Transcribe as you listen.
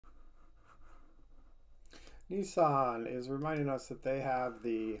Nissan is reminding us that they have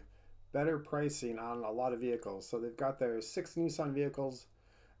the better pricing on a lot of vehicles. So they've got their 6 Nissan vehicles,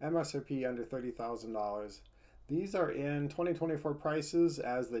 MSRP under $30,000. These are in 2024 prices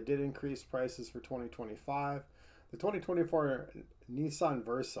as they did increase prices for 2025. The 2024 Nissan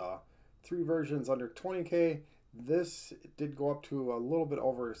Versa, 3 versions under 20K. This did go up to a little bit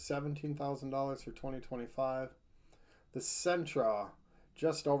over $17,000 for 2025. The Sentra,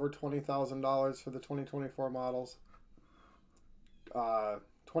 just over $20,000 for the 2024 models.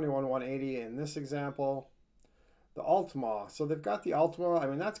 21,180 in this example. The Altima, so they've got the Altima. I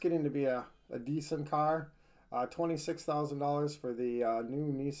mean, that's getting to be a decent car. $26,000 for the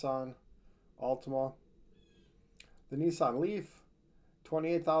new Nissan Altima. The Nissan Leaf,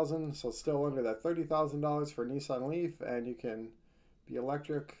 $28,000, so still under that $30,000 for Nissan Leaf, and you can be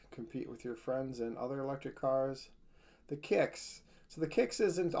electric, compete with your friends in other electric cars. The Kicks. So the Kicks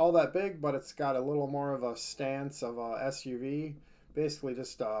isn't all that big, but it's got a little more of a stance of a SUV. Basically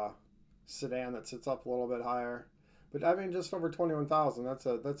just a sedan that sits up a little bit higher. But I mean, just over 21,000.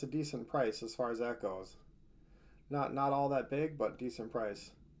 That's a decent price as far as that goes. Not all that big, but decent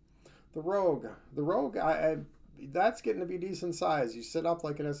price. The Rogue. The Rogue, that's getting to be decent size. You sit up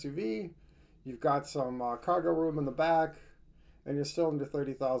like an SUV. You've got some cargo room in the back, and you're still under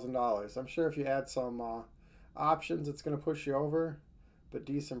 $30,000. I'm sure if you add some options, it's going to push you over, but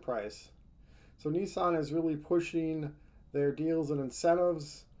decent price. So Nissan is really pushing their deals and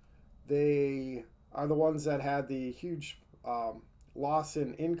incentives. They are the ones that had the huge loss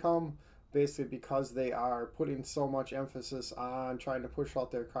in income, basically because they are putting so much emphasis on trying to push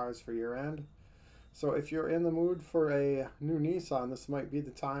out their cars for year end. So if you're in the mood for a new Nissan, this might be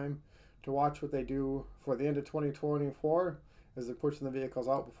the time to watch what they do for the end of 2024 as they're pushing the vehicles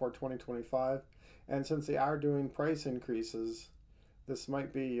out before 2025. And since they are doing price increases, this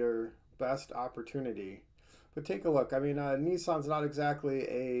might be your best opportunity. But take a look. I mean, Nissan's not exactly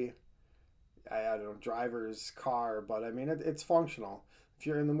a, I don't know, driver's car, but I mean, it's functional. If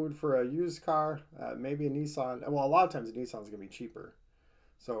you're in the mood for a used car, maybe a Nissan, well, a lot of times a Nissan's going to be cheaper.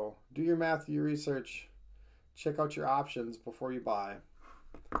 So do your math, do your research, check out your options before you buy.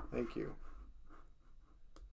 Thank you.